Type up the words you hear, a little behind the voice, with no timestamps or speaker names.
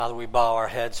Father, we bow our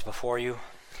heads before you.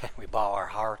 We bow our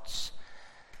hearts.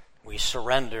 We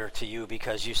surrender to you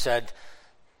because you said,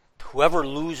 whoever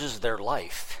loses their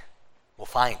life will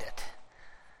find it.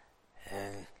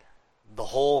 And the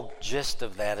whole gist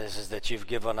of that is that you've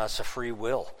given us a free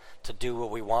will to do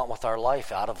what we want with our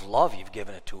life. Out of love, you've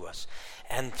given it to us.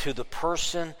 And to the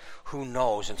person who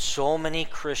knows, and so many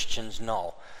Christians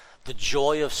know, the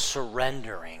joy of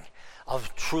surrendering,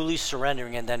 of truly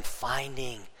surrendering and then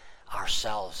finding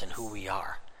ourselves and who we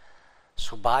are.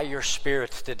 So by your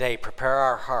Spirit today, prepare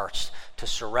our hearts to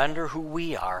surrender who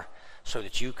we are so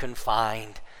that you can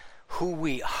find who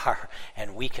we are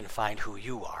and we can find who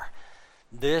you are.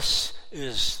 This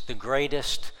is the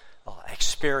greatest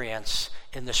experience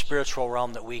in the spiritual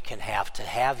realm that we can have, to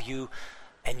have you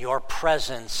and your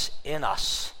presence in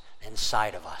us,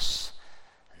 inside of us.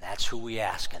 And that's who we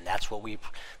ask, and that's what we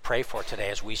pray for today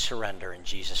as we surrender in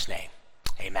Jesus' name.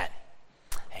 Amen.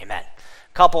 Amen.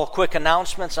 A couple of quick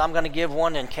announcements. I'm going to give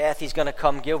one, and Kathy's going to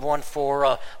come give one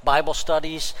for Bible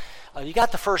studies. You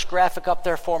got the first graphic up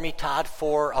there for me, Todd,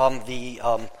 for the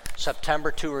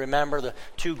September to remember. The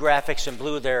two graphics in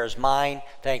blue there is mine.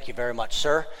 Thank you very much,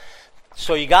 sir.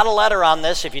 So you got a letter on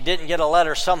this. If you didn't get a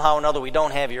letter, somehow or another, we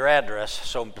don't have your address.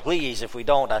 So please, if we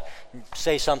don't,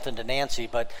 say something to Nancy.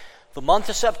 But the month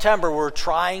of September, we're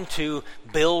trying to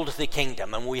build the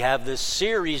kingdom, and we have this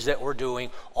series that we're doing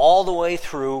all the way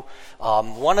through.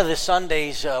 One of the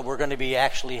Sundays, we're going to be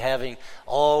actually having,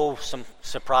 some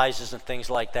surprises and things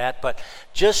like that. But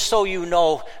just so you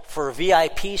know, for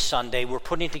VIP Sunday, we're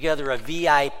putting together a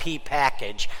VIP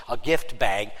package, a gift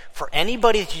bag, for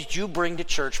anybody that you bring to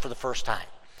church for the first time.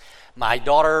 My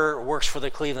daughter works for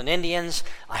the Cleveland Indians.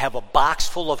 I have a box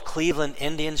full of Cleveland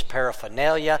Indians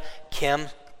paraphernalia. Kim,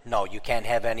 no, you can't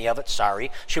have any of it, sorry.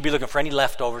 She'll be looking for any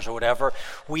leftovers or whatever.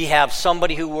 We have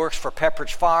somebody who works for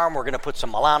Pepperidge Farm. We're going to put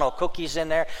some Milano cookies in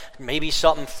there, maybe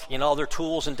something, other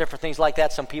tools and different things like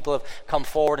that. Some people have come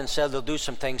forward and said they'll do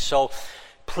some things. So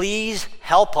please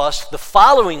help us the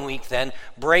following week then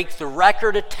break the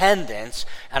record attendance.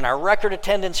 And our record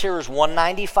attendance here is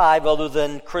 195 other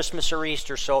than Christmas or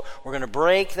Easter. So we're going to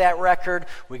break that record.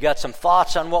 We got some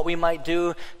thoughts on what we might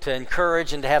do to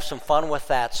encourage and to have some fun with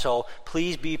that. So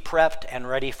please be prepped and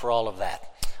ready for all of that.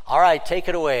 All right, take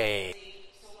it away.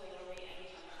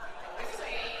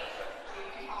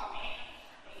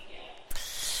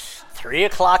 3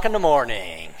 o'clock in the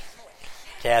morning.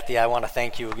 Kathy, I want to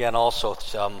thank you again also.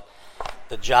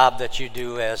 The job that you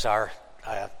do as our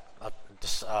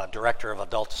Director of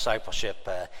Adult Discipleship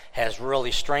has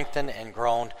really strengthened and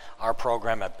grown our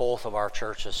program at both of our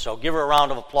churches. So give her a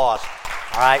round of applause.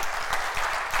 All right?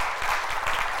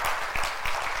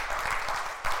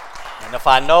 And if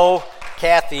I know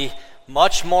Kathy,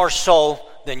 much more so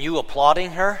than you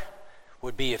applauding her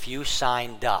would be if you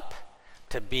signed up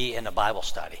to be in a Bible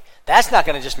study. That's not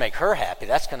going to just make her happy.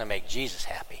 That's going to make Jesus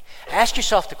happy. Ask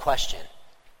yourself the question,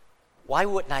 why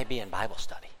wouldn't I be in Bible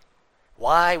study?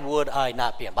 Why would I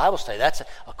not be in Bible study? That's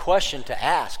a question to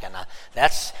ask, and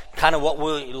that's kind of what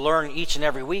we learn each and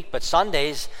every week, but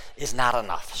Sundays is not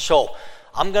enough. So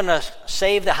I'm going to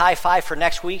save the high five for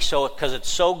next week, because it's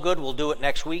so good, we'll do it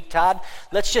next week, Todd.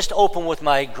 Let's just open with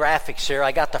my graphics here.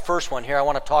 I got the first one here. I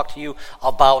want to talk to you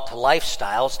about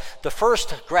lifestyles. The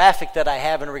first graphic that I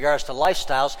have in regards to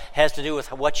lifestyles has to do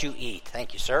with what you eat.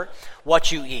 Thank you, sir.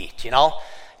 What you eat,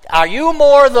 Are you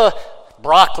more the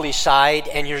broccoli side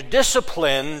and you're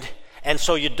disciplined, and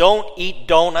so you don't eat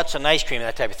donuts and ice cream and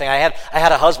that type of thing? I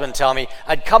had a husband tell me,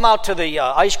 I'd come out to the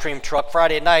ice cream truck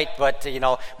Friday night, but,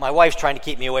 my wife's trying to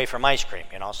keep me away from ice cream,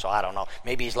 so I don't know.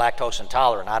 Maybe he's lactose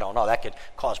intolerant. I don't know. That could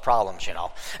cause problems,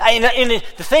 And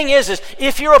the thing is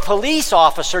if you're a police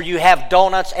officer, you have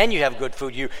donuts and you have good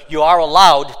food. You are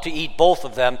allowed to eat both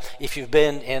of them if you've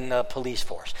been in the police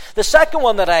force. The second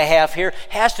one that I have here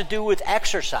has to do with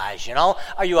exercise,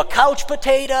 Are you a couch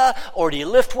potato, or do you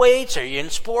lift weights? Are you in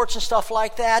sports and stuff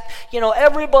like that?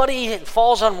 Everybody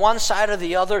falls on one side or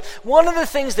the other. One of the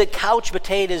things that couch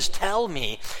potatoes tell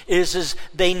me is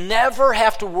they never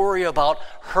have to worry about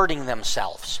hurting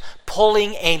themselves,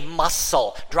 pulling a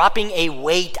muscle, dropping a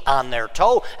weight on their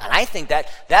toe. And I think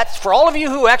that's for all of you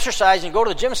who exercise and go to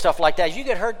the gym and stuff like that, you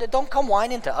get hurt, don't come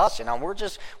whining to us.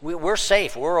 We're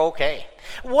safe. We're okay.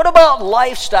 What about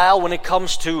lifestyle when it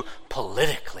comes to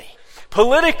politically?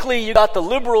 Politically, you got the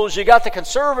liberals, you got the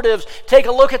conservatives. Take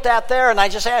a look at that there, and I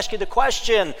just ask you the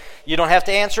question. You don't have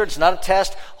to answer it. It's not a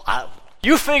test.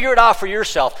 You figure it out for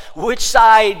yourself. Which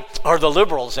side are the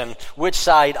liberals and which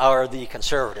side are the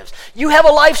conservatives? You have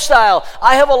a lifestyle.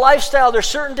 I have a lifestyle. There's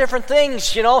certain different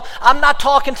things, I'm not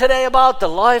talking today about the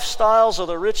lifestyles of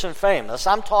the rich and famous.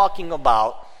 I'm talking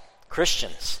about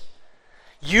Christians.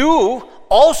 You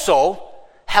also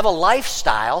have a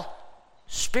lifestyle,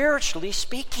 spiritually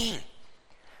speaking.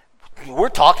 We're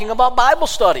talking about Bible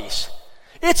studies.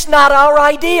 It's not our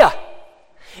idea.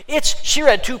 She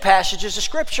read 2 passages of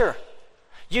Scripture.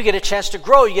 You get a chance to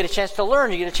grow. You get a chance to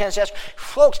learn. You get a chance to ask.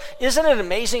 Folks, isn't it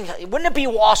amazing? Wouldn't it be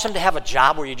awesome to have a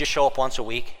job where you just show up once a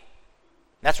week?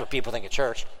 That's what people think of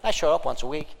church. I show up once a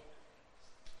week.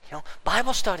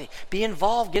 Bible study. Be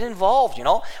involved. Get involved,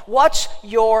 What's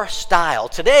your style?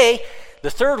 Today, the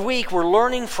 3rd week, we're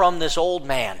learning from this old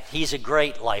man. He's a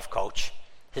great life coach.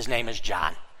 His name is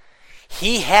John.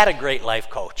 He had a great life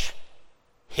coach.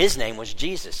 His name was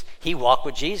Jesus. He walked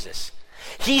with Jesus.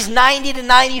 He's 90 to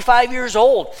 95 years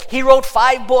old. He wrote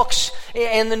 5 books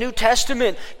in the New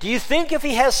Testament. Do you think if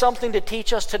he has something to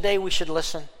teach us today, we should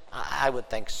listen? I would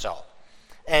think so.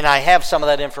 And I have some of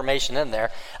that information in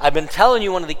there. I've been telling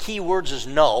you one of the key words is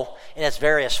know, in its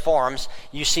various forms.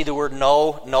 You see the word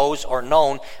know, knows, or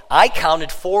known. I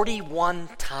counted 41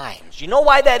 times. You know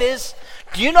why that is?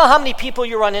 Do you know how many people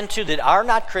you run into that are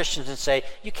not Christians and say,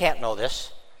 you can't know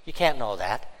this, you can't know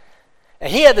that?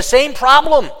 And he had the same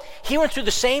problem. He went through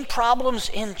the same problems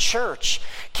in church.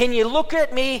 Can you look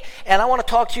at me? And I want to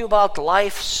talk to you about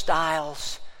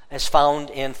lifestyles as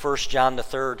found in 1 John, the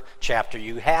 3rd chapter.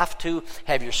 You have to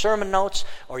have your sermon notes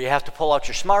or you have to pull out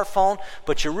your smartphone,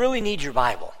 but you really need your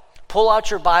Bible. Pull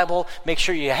out your Bible. Make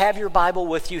sure you have your Bible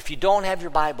with you. If you don't have your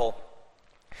Bible,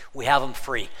 we have them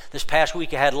free. This past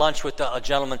week I had lunch with a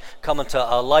gentleman coming to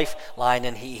a Lifeline,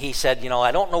 and he said,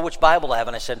 I don't know which Bible I have.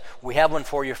 And I said, we have one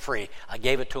for you free. I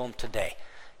gave it to him today.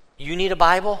 You need a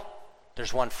Bible?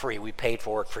 There's one free. We paid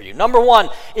for it for you. Number 1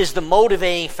 is the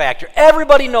motivating factor.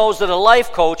 Everybody knows that a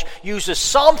life coach uses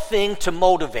something to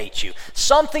motivate you,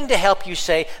 something to help you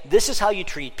say, this is how you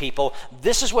treat people,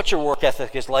 this is what your work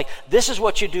ethic is like, this is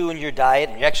what you do in your diet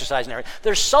and your exercise and everything.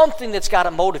 There's something that's got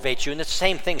to motivate you, and it's the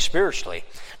same thing spiritually.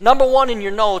 Number 1 in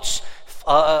your notes,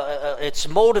 it's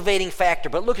motivating factor,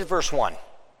 but look at verse 1.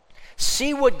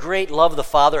 See what great love the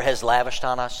Father has lavished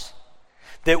on us,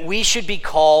 that we should be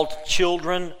called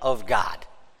children of God.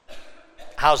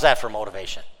 How's that for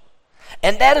motivation?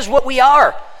 And that is what we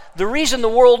are. The reason the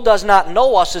world does not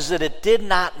know us is that it did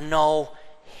not know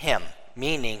him,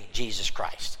 meaning Jesus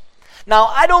Christ. Now,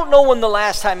 I don't know when the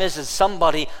last time is that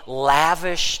somebody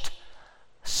lavished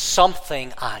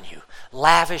something on you,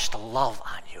 lavished love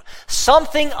on you,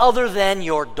 something other than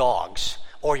your dogs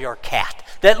or your cat,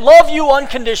 that love you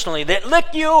unconditionally, that lick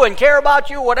you and care about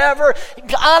you, whatever.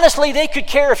 Honestly, they could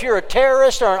care if you're a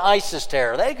terrorist or an ISIS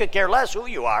terror. They could care less who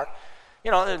you are.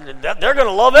 They're going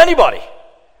to love anybody.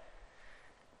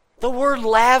 The word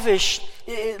lavish,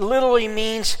 it literally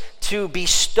means to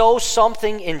bestow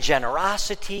something in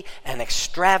generosity and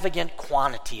extravagant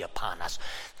quantity upon us.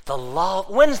 The love.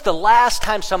 When's the last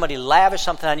time somebody lavished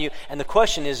something on you? And the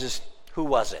question is who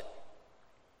was it?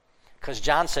 Because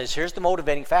John says, here's the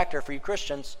motivating factor for you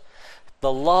Christians.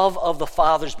 The love of the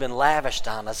Father's been lavished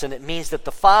on us, and it means that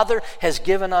the Father has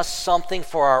given us something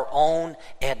for our own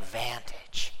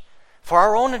advantage. For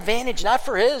our own advantage, not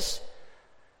for his.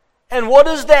 And what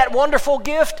is that wonderful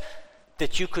gift?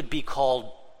 That you could be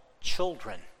called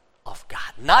children of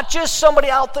God. Not just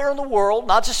somebody out there in the world,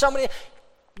 not just somebody.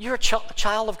 You're a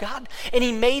child of God. And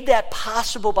he made that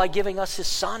possible by giving us his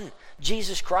Son,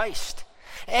 Jesus Christ.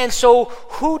 And so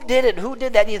who did it? Who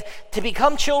did that? To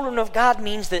become children of God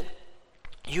means that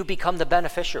you become the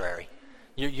beneficiary.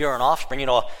 You're an offspring.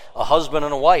 A husband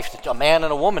and a wife, a man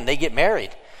and a woman, they get married.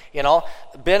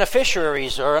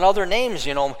 Beneficiaries are in other names.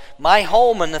 My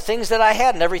home and the things that I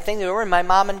had and everything, they were in my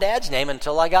mom and dad's name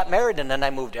until I got married, and then I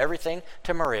moved everything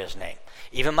to Maria's name.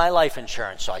 Even my life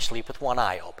insurance, so I sleep with one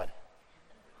eye open.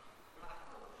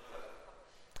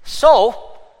 So,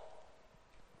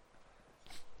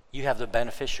 you have the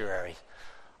beneficiary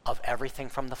of everything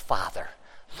from the Father.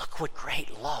 Look what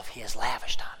great love he has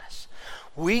lavished on us.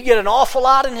 We get an awful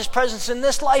lot in his presence in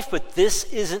this life, but this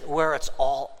isn't where it's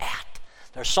all at.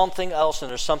 There's something else and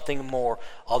there's something more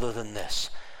other than this.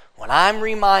 When I'm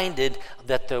reminded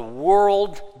that the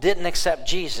world didn't accept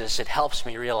Jesus, it helps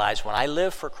me realize when I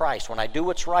live for Christ, when I do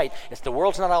what's right, the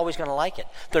world's not always going to like it.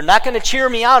 They're not going to cheer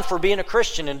me on for being a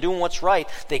Christian and doing what's right.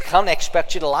 They kind of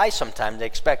expect you to lie sometimes. They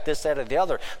expect this, that, or the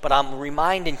other. But I'm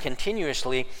reminding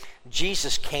continuously,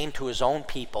 Jesus came to his own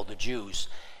people, the Jews,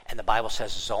 and the Bible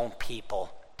says his own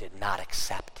people did not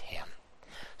accept him.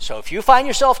 So if you find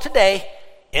yourself today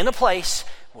in a place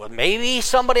well, maybe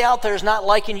somebody out there is not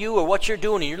liking you or what you're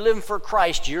doing and you're living for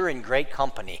Christ, you're in great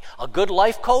company. A good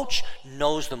life coach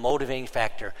knows the motivating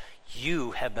factor.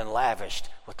 You have been lavished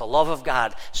with the love of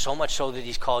God, so much so that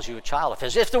he calls you a child of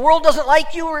his. If the world doesn't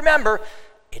like you, remember,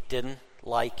 it didn't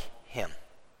like him.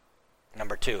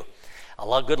 Number 2,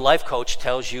 a good life coach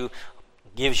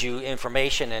gives you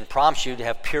information and prompts you to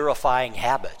have purifying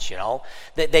habits,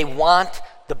 They want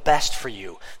the best for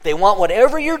you. They want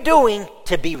whatever you're doing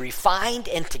to be refined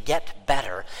and to get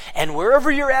better. And wherever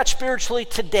you're at spiritually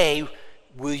today,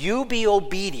 will you be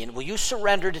obedient? Will you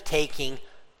surrender to taking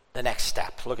the next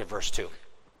step? Look at verse 2.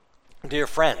 Dear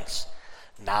friends,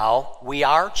 now we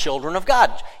are children of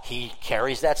God. He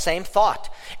carries that same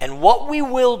thought. And what we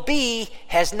will be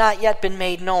has not yet been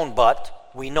made known, but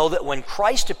we know that when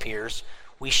Christ appears,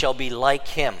 we shall be like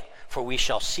him, for we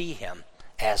shall see him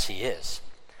as he is.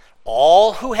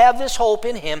 All who have this hope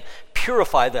in him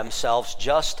purify themselves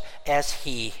just as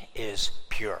he is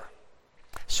pure.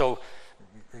 So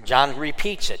John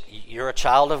repeats it. You're a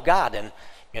child of God. And,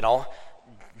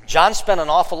 John spent an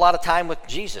awful lot of time with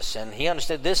Jesus, and he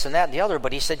understood this and that and the other,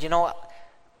 but he said,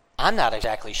 I'm not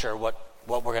exactly sure what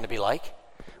we're going to be like.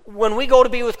 When we go to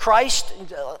be with Christ,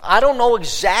 I don't know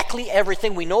exactly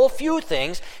everything. We know a few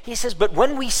things. He says, but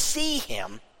when we see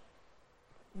him,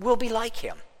 we'll be like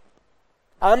him.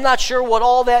 I'm not sure what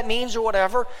all that means or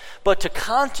whatever, but to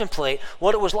contemplate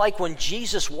what it was like when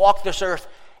Jesus walked this earth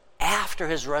after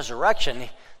his resurrection,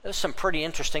 there's some pretty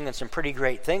interesting and some pretty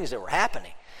great things that were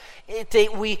happening.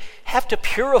 We have to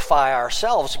purify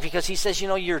ourselves because he says,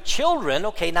 you're children,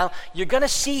 okay, now you're going to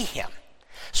see him.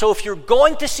 So if you're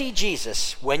going to see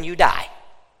Jesus when you die,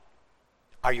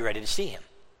 are you ready to see him?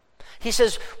 He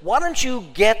says, why don't you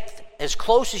get as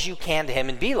close as you can to him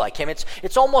and be like him?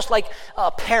 It's almost like a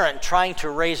parent trying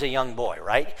to raise a young boy,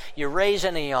 right? You're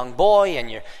raising a young boy and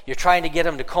you're trying to get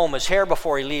him to comb his hair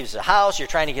before he leaves the house. You're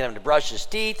trying to get him to brush his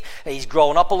teeth. He's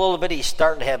growing up a little bit. He's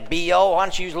starting to have BO. Why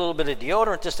don't you use a little bit of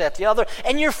deodorant, this, that, the other?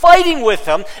 And you're fighting with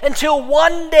him until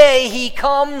one day he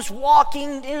comes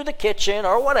walking into the kitchen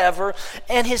or whatever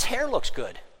and his hair looks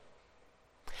good.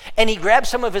 And he grabs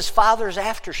some of his father's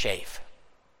aftershave.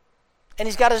 And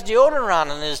he's got his deodorant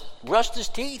on and has brushed his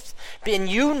teeth. And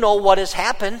you know what has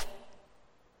happened.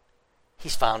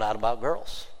 He's found out about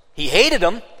girls. He hated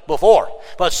them before.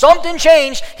 But something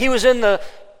changed. He was in the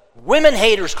women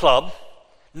haters club.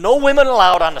 No women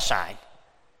allowed on the sign.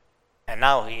 And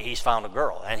now he's found a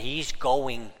girl. And he's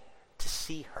going to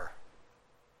see her.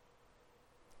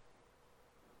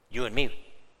 You and me,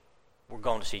 we're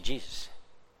going to see Jesus.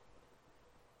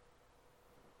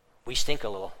 We stink a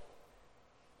little.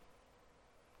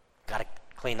 Got to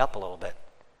clean up a little bit.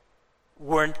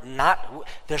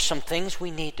 There's some things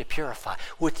we need to purify.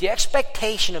 With the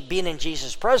expectation of being in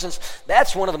Jesus' presence,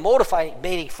 that's one of the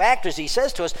motivating factors. He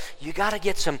says to us, you got to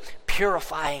get some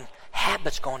purifying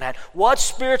habits going on. What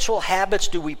spiritual habits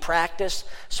do we practice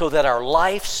so that our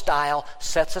lifestyle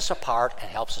sets us apart and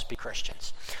helps us be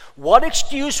Christians? What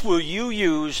excuse will you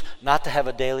use not to have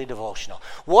a daily devotional?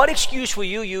 What excuse will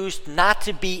you use not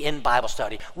to be in Bible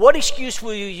study? What excuse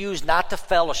will you use not to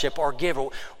fellowship or give?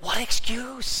 What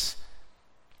excuse?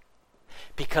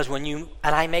 Because when you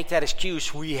and I make that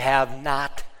excuse, we have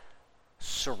not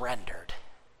surrendered.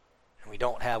 We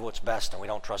don't have what's best, and we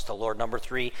don't trust the Lord. Number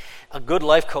 3, a good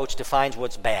life coach defines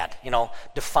what's bad.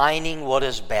 Defining what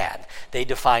is bad. They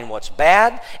define what's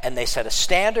bad, and they set a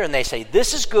standard, and they say,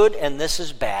 this is good, and this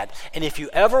is bad. And if you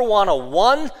ever want a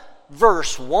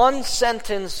one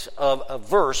sentence of a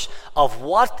verse of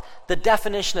what the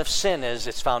definition of sin is,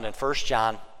 it's found in 1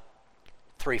 John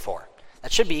 3:4.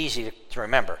 That should be easy to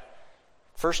remember.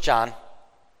 1 John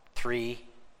 3:4.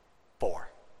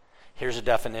 Here's a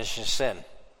definition of sin.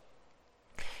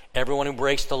 Everyone who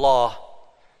breaks the law,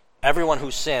 everyone who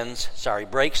sins,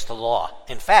 breaks the law.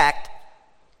 In fact,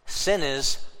 sin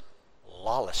is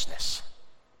lawlessness.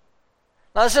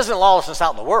 Now, this isn't lawlessness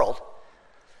out in the world.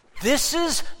 This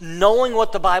is knowing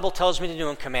what the Bible tells me to do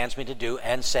and commands me to do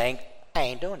and saying, I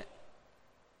ain't doing it.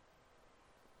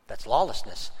 That's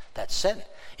lawlessness. That's sin.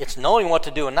 It's knowing what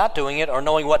to do and not doing it, or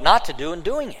knowing what not to do and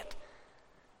doing it.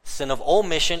 Sin of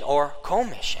omission or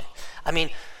commission.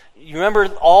 You remember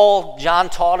all John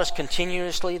taught us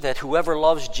continuously, that whoever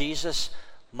loves Jesus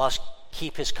must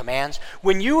keep his commands.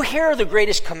 When you hear the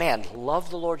greatest command, love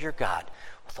the Lord your God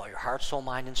with all your heart, soul,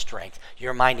 mind, and strength,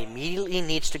 your mind immediately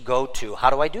needs to go to,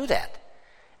 how do I do that?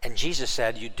 And Jesus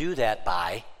said, you do that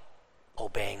by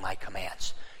obeying my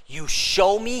commands. You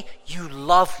show me you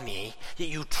love me, that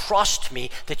you trust me,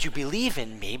 that you believe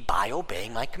in me by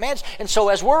obeying my commands. And so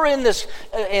as we're in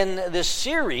this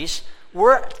series,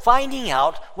 we're finding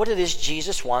out what it is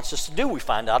Jesus wants us to do. We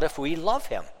find out if we love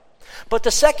him. But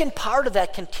the second part of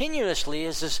that continuously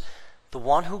is the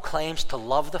one who claims to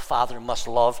love the Father must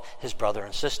love his brother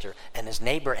and sister and his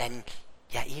neighbor and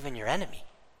even your enemy.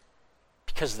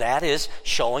 Because that is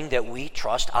showing that we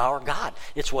trust our God.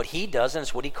 It's what He does, and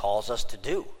it's what He calls us to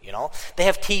do, you know. They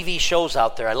have TV shows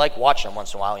out there. I like watching them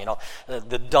once in a while, you know.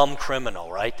 The dumb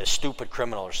criminal, right? The stupid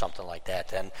criminal or something like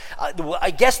that. And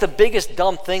I guess the biggest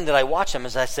dumb thing that I watched them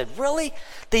is I said, really?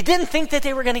 They didn't think that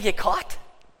they were going to get caught?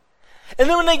 And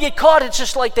then when they get caught, it's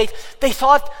just like they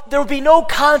thought there would be no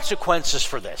consequences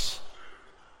for this.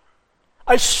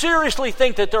 I seriously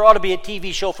think that there ought to be a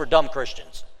TV show for dumb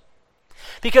Christians.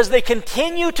 Because they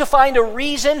continue to find a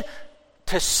reason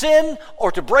to sin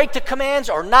or to break the commands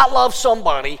or not love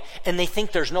somebody, and they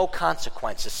think there's no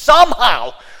consequences.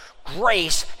 Somehow,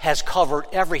 grace has covered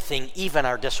everything, even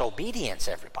our disobedience,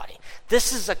 everybody.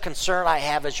 This is a concern I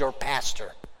have as your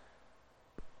pastor.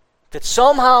 That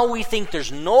somehow we think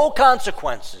there's no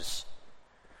consequences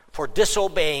for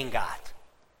disobeying God.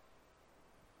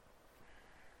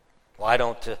 Why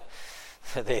don't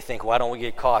they think, why don't we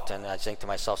get caught? And I think to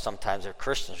myself, sometimes they're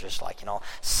Christians just like, you know,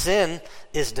 sin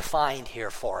is defined here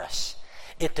for us.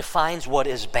 It defines what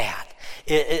is bad.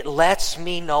 It lets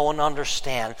me know and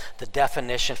understand the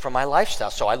definition for my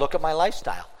lifestyle. So I look at my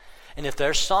lifestyle. And if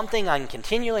there's something I'm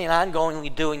continually and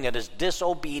ongoingly doing that is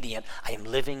disobedient, I am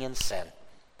living in sin.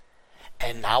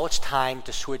 And now it's time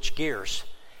to switch gears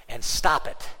and stop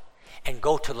it and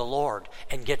go to the Lord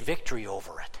and get victory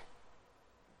over it.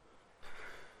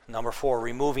 Number 4,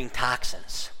 removing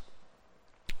toxins.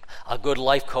 A good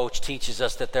life coach teaches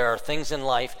us that there are things in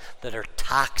life that are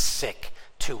toxic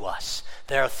to us.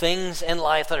 There are things in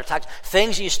life that are toxic.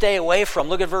 Things you stay away from.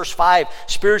 Look at verse 5.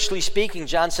 Spiritually speaking,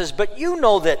 John says, but you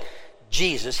know that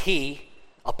Jesus, He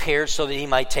appeared so that He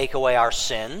might take away our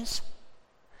sins.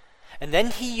 And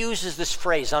then He uses this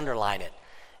phrase, underline it,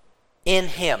 in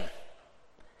Him.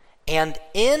 And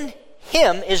in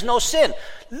Him is no sin.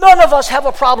 None of us have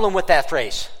a problem with that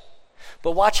phrase.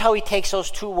 But watch how He takes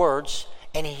those two words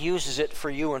and He uses it for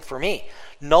you and for me.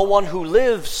 No one who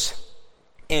lives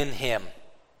in Him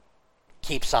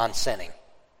keeps on sinning.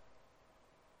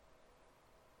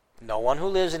 No one who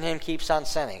lives in Him keeps on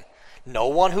sinning. No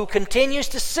one who continues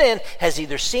to sin has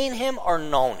either seen Him or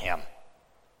known Him.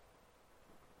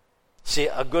 See,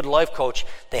 a good life coach,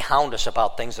 they hound us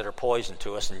about things that are poison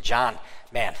to us. And John,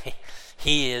 man,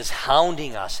 he is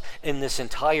hounding us in this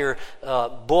entire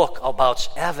book about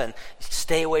Evan.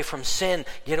 Stay away from sin.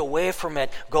 Get away from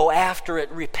it. Go after it.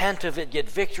 Repent of it. Get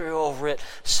victory over it.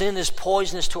 Sin is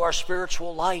poisonous to our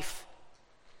spiritual life.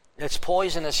 It's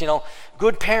poisonous. You know,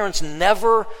 good parents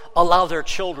never allow their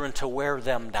children to wear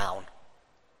them down.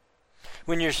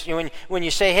 When you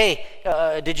say,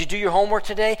 hey, did you do your homework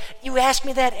today? You ask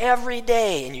me that every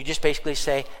day. And you just basically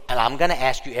say, and I'm going to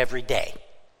ask you every day.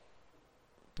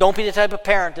 Don't be the type of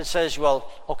parent that says, well,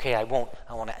 okay, I won't.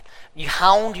 You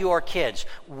hound your kids.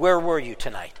 Where were you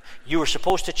tonight? You were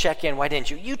supposed to check in. Why didn't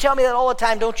you? You tell me that all the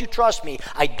time. Don't you trust me?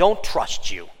 I don't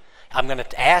trust you. I'm going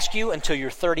to ask you until you're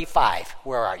 35.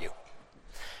 Where are you?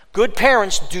 Good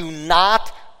parents do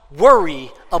not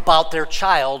worry about their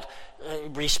child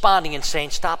responding and saying,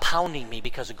 stop hounding me,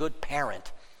 because a good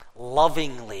parent,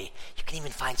 lovingly, you can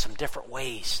even find some different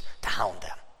ways to hound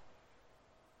them.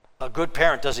 A good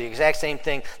parent does the exact same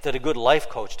thing that a good life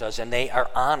coach does, and they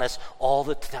are honest all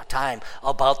the time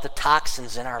about the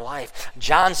toxins in our life.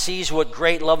 John sees what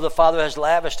great love the Father has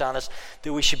lavished on us,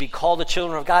 that we should be called the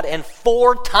children of God, and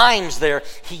 4 times there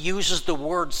he uses the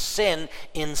word sin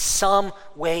in some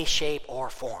way, shape,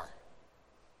 or form.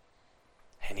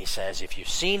 And he says, if you've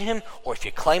seen Him, or if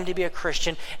you claim to be a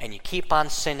Christian and you keep on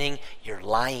sinning, you're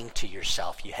lying to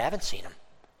yourself. You haven't seen Him.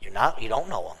 You don't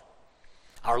know Him.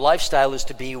 Our lifestyle is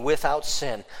to be without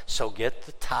sin, so get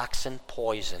the toxin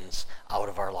poisons out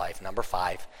of our life. Number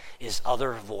 5 is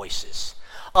other voices.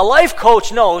 A life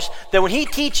coach knows that when he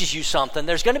teaches you something,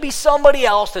 there's going to be somebody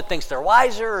else that thinks they're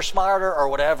wiser or smarter or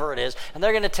whatever it is, and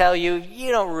they're going to tell you,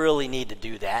 you don't really need to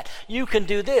do that. You can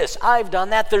do this. I've done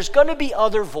that. There's going to be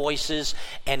other voices,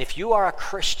 and if you are a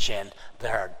Christian,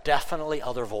 there are definitely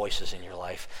other voices in your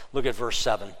life. Look at verse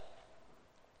 7.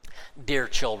 Dear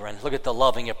children, look at the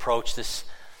loving approach this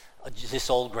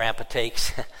old grandpa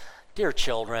takes. Dear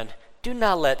children, do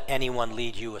not let anyone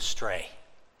lead you astray.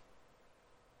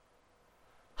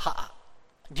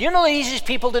 Do you know the easiest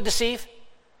people to deceive?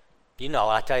 You know,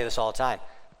 I tell you this all the time.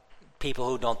 People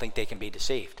who don't think they can be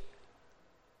deceived.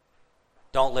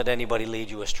 Don't let anybody lead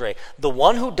you astray. The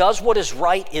one who does what is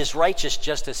right is righteous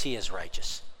just as he is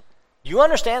righteous. Do you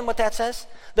understand what that says?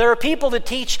 There are people that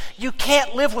teach you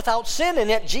can't live without sin,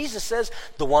 and yet Jesus says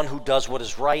the one who does what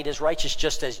is right is righteous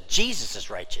just as Jesus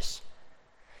is righteous.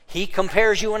 He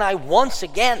compares you and I once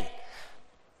again.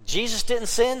 Jesus didn't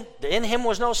sin. In him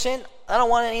was no sin. I don't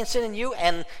want any sin in you.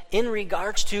 And in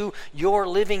regards to your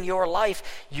living your life,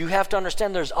 you have to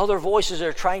understand there's other voices that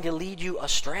are trying to lead you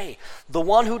astray. The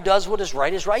one who does what is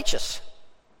right is righteous.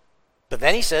 But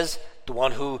then he says, the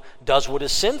one who does what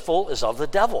is sinful is of the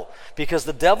devil, because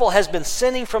the devil has been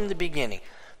sinning from the beginning.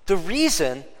 The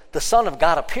reason the Son of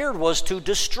God appeared was to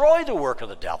destroy the work of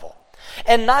the devil.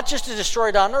 And not just to destroy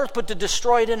it on earth, but to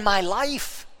destroy it in my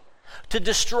life. To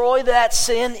destroy that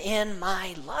sin in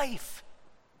my life.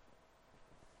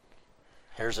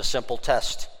 Here's a simple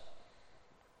test.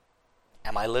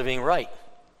 Am I living right?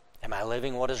 Am I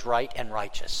living what is right and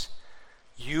righteous?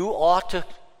 You ought to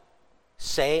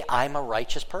say, I'm a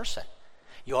righteous person.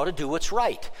 You ought to do what's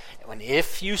right. And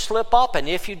if you slip up and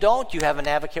if you don't, you have an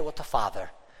advocate with the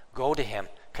Father. Go to him,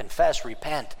 confess,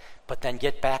 repent, but then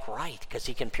get back right, because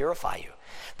he can purify you.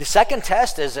 The second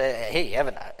test is, hey,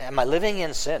 Evan, am I living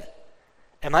in sin?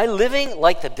 Am I living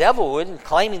like the devil would and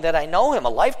claiming that I know him? A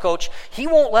life coach, he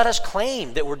won't let us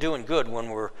claim that we're doing good when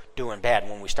we're doing bad,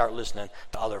 when we start listening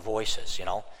to other voices, you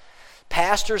know.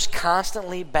 Pastors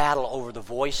constantly battle over the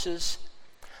voices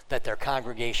that their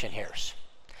congregation hears.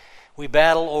 We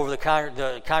battle over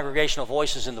the congregational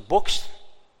voices in the books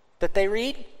that they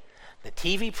read, the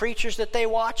TV preachers that they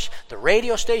watch, the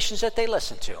radio stations that they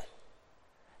listen to.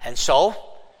 And so,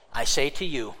 I say to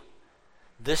you,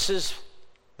 this is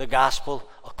the gospel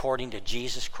according to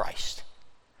Jesus Christ.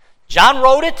 John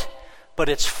wrote it, but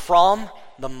it's from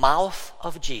the mouth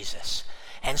of Jesus.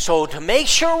 And so to make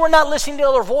sure we're not listening to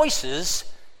other voices,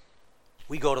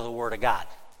 we go to the Word of God.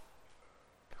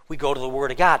 We go to the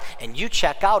Word of God, and you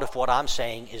check out if what I'm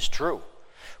saying is true.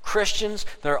 Christians,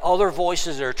 there are other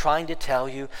voices that are trying to tell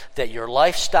you that your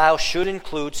lifestyle should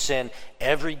include sin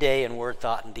every day in word,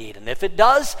 thought, and deed. And if it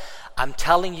does, I'm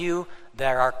telling you,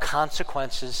 there are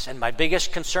consequences, and my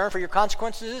biggest concern for your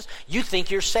consequences is you think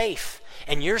you're safe,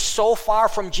 and you're so far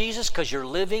from Jesus because you're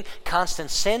living constant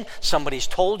sin. Somebody's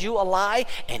told you a lie,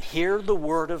 and here the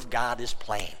Word of God is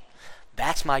plain.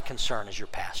 That's my concern as your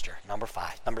pastor. Number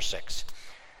 6.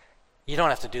 You don't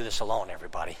have to do this alone,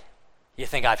 everybody. You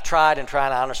think I've tried and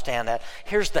tried, I understand that.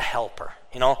 Here's the helper.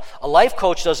 You know, a life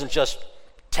coach doesn't just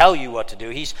tell you what to do.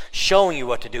 He's showing you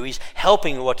what to do. He's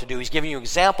helping you what to do. He's giving you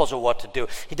examples of what to do.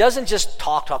 He doesn't just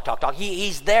talk.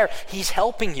 He's there. He's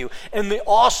helping you. And the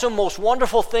awesome, most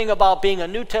wonderful thing about being a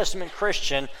New Testament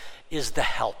Christian is the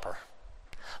helper.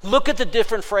 Look at the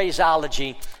different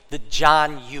phraseology that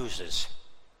John uses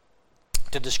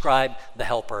to describe the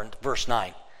helper in verse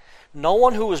 9. No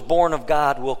one who is born of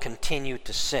God will continue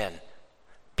to sin,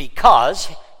 because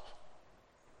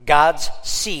God's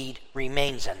seed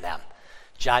remains in them.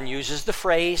 John uses the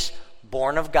phrase,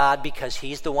 born of God, because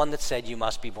he's the one that said you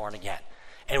must be born again.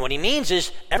 And what he means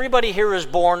is, everybody here is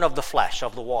born of the flesh,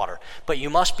 of the water, but you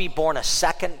must be born a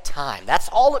second time. That's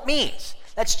all it means.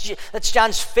 That's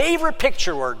John's favorite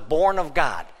picture word, born of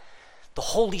God. The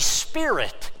Holy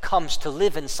Spirit comes to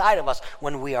live inside of us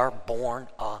when we are born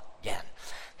again.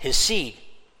 His seed,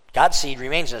 God's seed,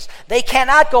 remains in us. They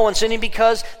cannot go on sinning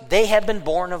because they have been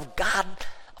born of God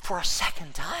for a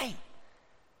second time.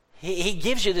 He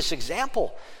gives you this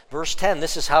example. Verse 10,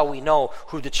 this is how we know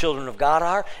who the children of God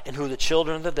are and who the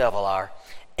children of the devil are.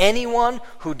 Anyone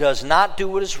who does not do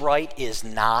what is right is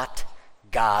not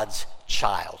God's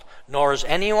child, nor is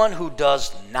anyone who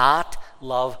does not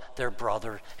love their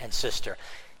brother and sister.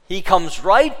 He comes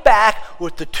right back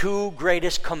with the two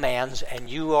greatest commands, and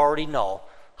you already know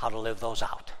how to live those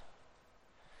out.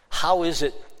 How is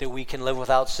it that we can live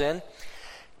without sin?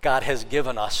 God has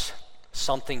given us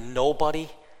something nobody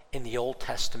in the Old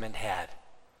Testament had.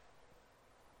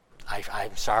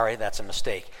 I'm sorry, that's a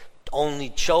mistake. Only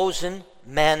chosen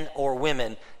men or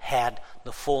women had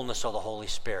the fullness of the Holy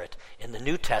Spirit. In the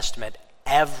New Testament,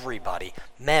 everybody,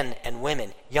 men and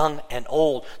women, young and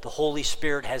old, the Holy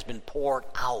Spirit has been poured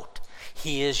out.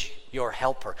 He is your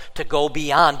helper, to go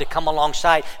beyond, to come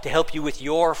alongside, to help you with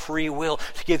your free will,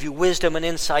 to give you wisdom and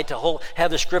insight, to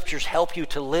have the Scriptures help you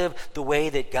to live the way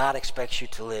that God expects you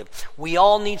to live. We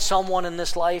all need someone in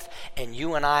this life, and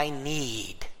you and I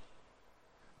need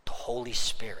the Holy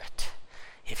Spirit.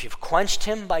 If you've quenched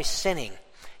him by sinning,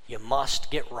 you must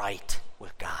get right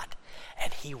with God,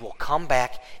 and he will come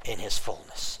back in his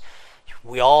fullness.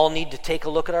 We all need to take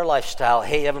a look at our lifestyle.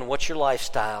 Hey, Evan, what's your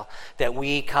lifestyle? That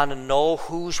we kind of know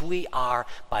whose we are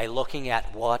by looking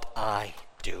at what I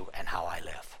do and how I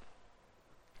live.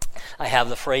 I have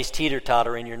the phrase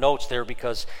teeter-totter in your notes there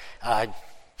because I've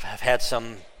had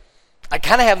I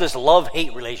kind of have this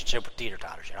love-hate relationship with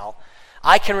teeter-totters, you know.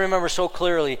 I can remember so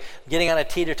clearly getting on a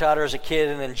teeter-totter as a kid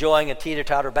and enjoying a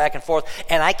teeter-totter back and forth.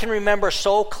 And I can remember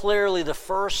so clearly the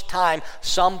first time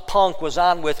some punk was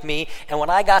on with me, and when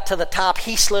I got to the top,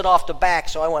 he slid off the back,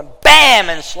 so I went bam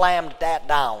and slammed that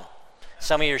down.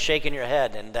 Some of you are shaking your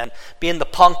head, and then being the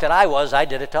punk that I was, I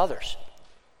did it to others.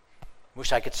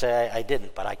 Wish I could say I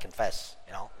didn't, but I confess,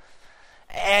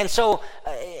 And so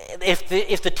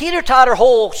if the teeter-totter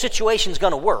whole situation is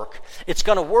going to work, it's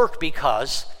going to work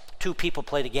because two people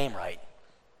play the game right.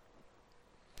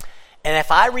 And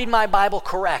if I read my Bible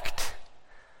correct,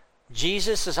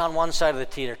 Jesus is on one side of the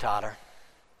teeter-totter,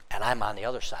 and I'm on the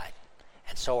other side.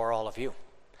 And so are all of you.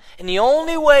 And the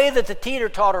only way that the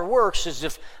teeter-totter works is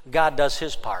if God does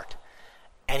his part.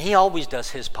 And he always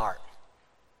does his part.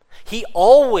 You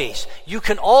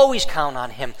can always count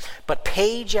on him. But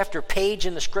page after page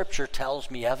in the scripture tells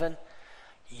me, Evan,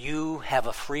 you have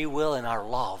a free will and are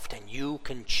loved, and you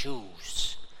can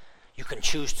choose. You can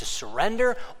choose to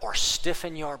surrender or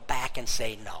stiffen your back and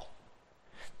say no.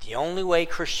 The only way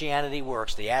Christianity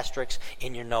works, the asterisk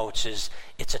in your notes, is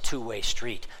it's a two-way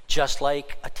street, just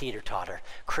like a teeter-totter.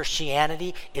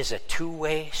 Christianity is a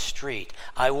two-way street.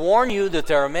 I warn you that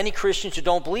there are many Christians who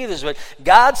don't believe this, but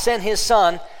God sent his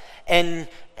son and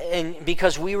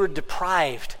because we were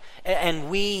deprived and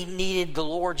we needed the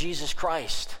Lord Jesus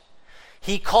Christ.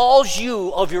 He calls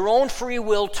you of your own free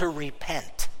will to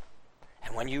repent.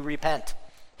 And when you repent,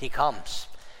 he comes.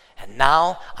 And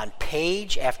now, on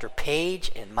page after page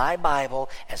in my Bible,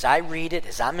 as I read it,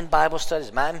 as I'm in Bible studies,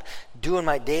 as I'm doing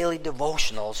my daily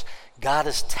devotionals, God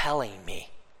is telling me,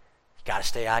 you got to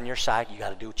stay on your side, you got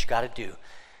to do what you got to do.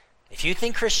 If you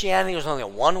think Christianity was only a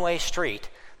one-way street,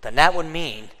 then that would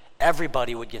mean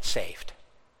everybody would get saved.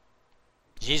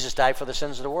 Jesus died for the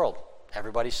sins of the world.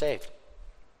 Everybody's saved.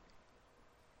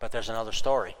 But there's another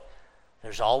story.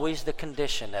 There's always the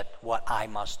condition that what I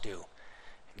must do.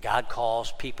 God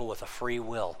calls people with a free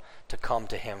will to come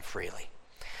to him freely.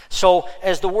 So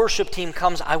as the worship team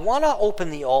comes, I want to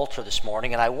open the altar this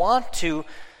morning, and I want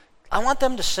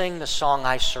them to sing the song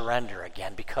I Surrender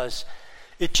again, because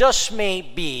it just may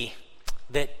be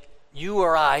that you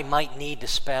or I might need to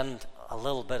spend a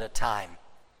little bit of time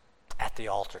at the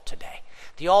altar today.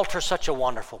 The altar is such a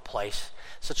wonderful place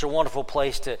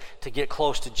to get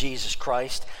close to Jesus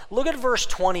Christ. Look at verse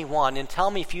 21 and tell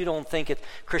me if you don't think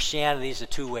Christianity is a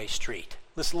two-way street.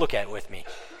 Let's look at it with me.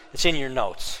 It's in your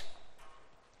notes.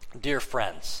 Dear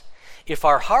friends, if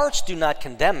our hearts do not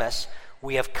condemn us,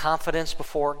 we have confidence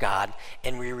before God,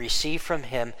 and we receive from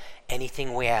him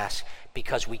anything we ask,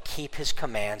 because we keep his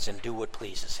commands and do what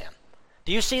pleases him.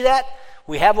 Do you see that?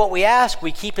 We have what we ask,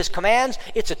 we keep his commands.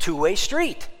 It's a two-way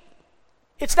street.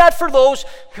 It's not for those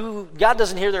who God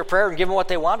doesn't hear their prayer and give them what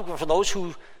they want, but for those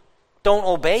who don't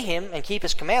obey him and keep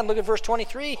his command. Look at verse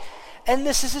 23. And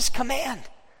this is his command,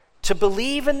 to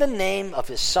believe in the name of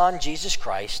his Son, Jesus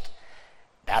Christ.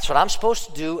 That's what I'm supposed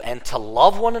to do, and to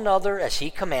love one another as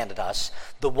he commanded us.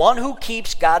 The one who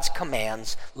keeps God's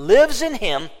commands lives in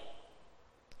him,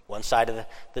 one side of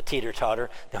the teeter-totter,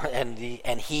 and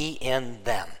he in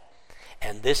them.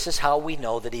 And this is how we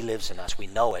know that he lives in us. We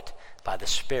know it by the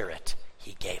Spirit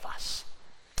he gave us.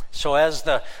 So as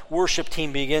the worship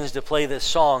team begins to play this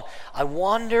song, I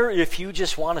wonder if you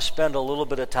just want to spend a little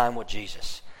bit of time with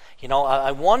Jesus.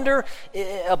 I wonder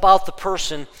about the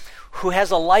person who has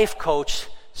a life coach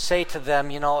say to them,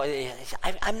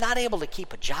 I'm not able to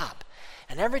keep a job.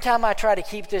 And every time I try to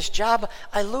keep this job,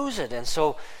 I lose it. And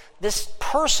so this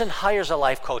person hires a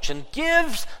life coach and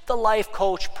gives the life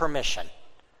coach permission.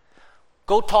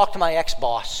 Go talk to my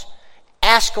ex-boss.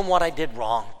 Ask him what I did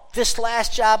wrong. This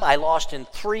last job I lost in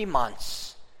 3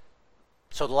 months.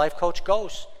 So the life coach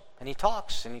goes and he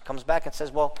talks and he comes back and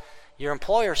says, well, your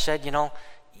employer said,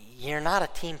 you're not a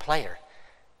team player.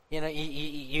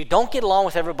 You don't get along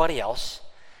with everybody else.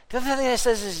 The other thing it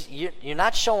says is you're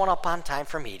not showing up on time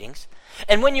for meetings.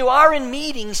 And when you are in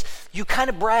meetings, you kind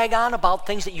of brag on about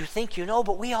things that you think you know,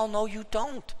 but we all know you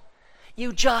don't.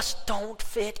 You just don't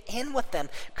fit in with them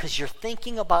because you're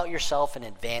thinking about yourself and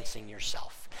advancing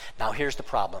yourself. Now here's the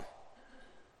problem.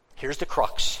 Here's the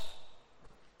crux.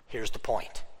 Here's the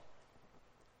point.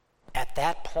 At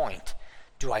that point,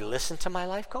 do I listen to my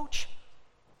life coach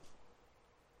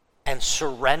and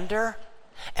surrender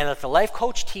and let the life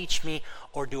coach teach me,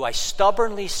 or do I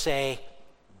stubbornly say,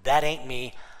 that ain't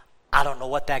me, I don't know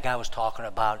what that guy was talking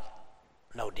about,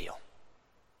 no deal?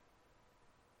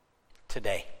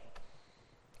 Today,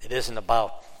 it isn't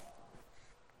about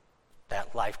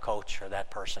that life coach or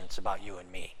that person. It's about you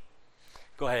and me.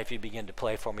 Go ahead if you begin to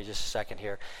play for me just a second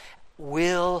here.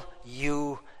 Will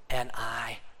you and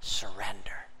I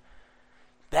surrender?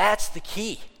 That's the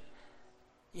key.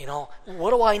 You know,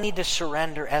 what do I need to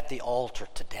surrender at the altar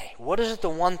today? What is it, the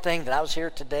one thing that I was here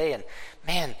today and,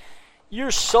 man,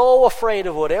 you're so afraid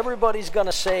of what everybody's going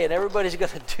to say and everybody's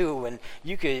going to do, and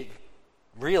you could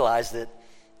realize that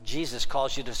Jesus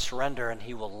calls you to surrender, and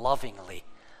he will lovingly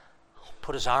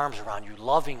put his arms around you,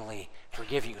 lovingly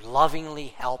forgive you,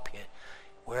 lovingly help you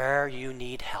where you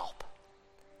need help.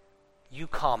 You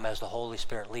come as the Holy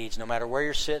Spirit leads. No matter where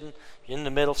you're sitting, you're in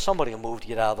the middle, somebody will move to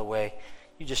get out of the way.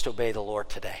 You just obey the Lord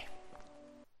today.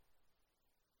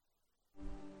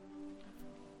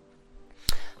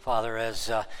 Father,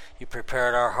 as you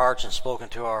prepared our hearts and spoken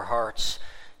to our hearts,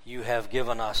 you have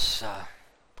given us a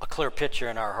clear picture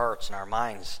in our hearts and our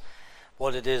minds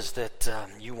what it is that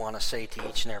you want to say to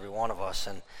each and every one of us.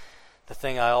 And the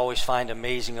thing I always find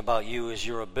amazing about you is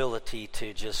your ability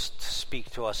to just speak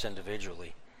to us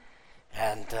individually,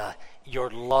 and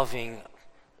your loving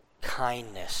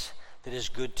kindness that is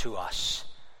good to us,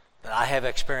 that I have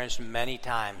experienced many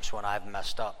times when I've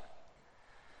messed up.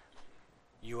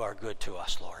 You are good to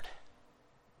us, Lord.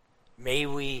 May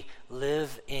we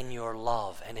live in your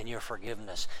love and in your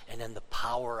forgiveness and in the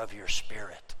power of your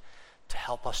Spirit to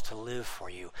help us to live for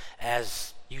you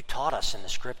as you taught us in the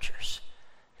Scriptures,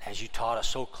 as you taught us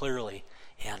so clearly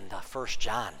in 1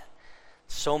 John,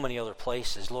 so many other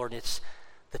places. Lord, it's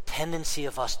the tendency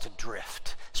of us to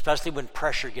drift, especially when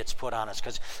pressure gets put on us,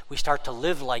 because we start to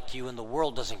live like you and the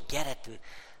world doesn't get it. And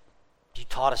you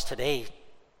taught us today,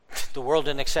 the world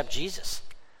didn't accept Jesus.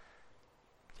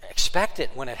 Expect it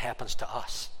when it happens to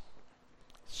us.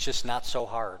 It's just not so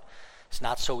hard. It's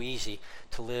not so easy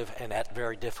to live in that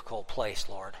very difficult place,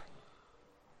 Lord.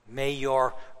 May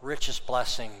your richest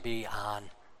blessing be on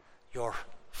your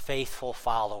faithful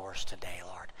followers today,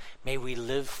 Lord. May we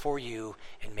live for you,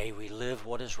 and may we live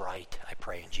what is right. I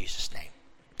pray in Jesus' name.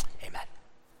 Amen.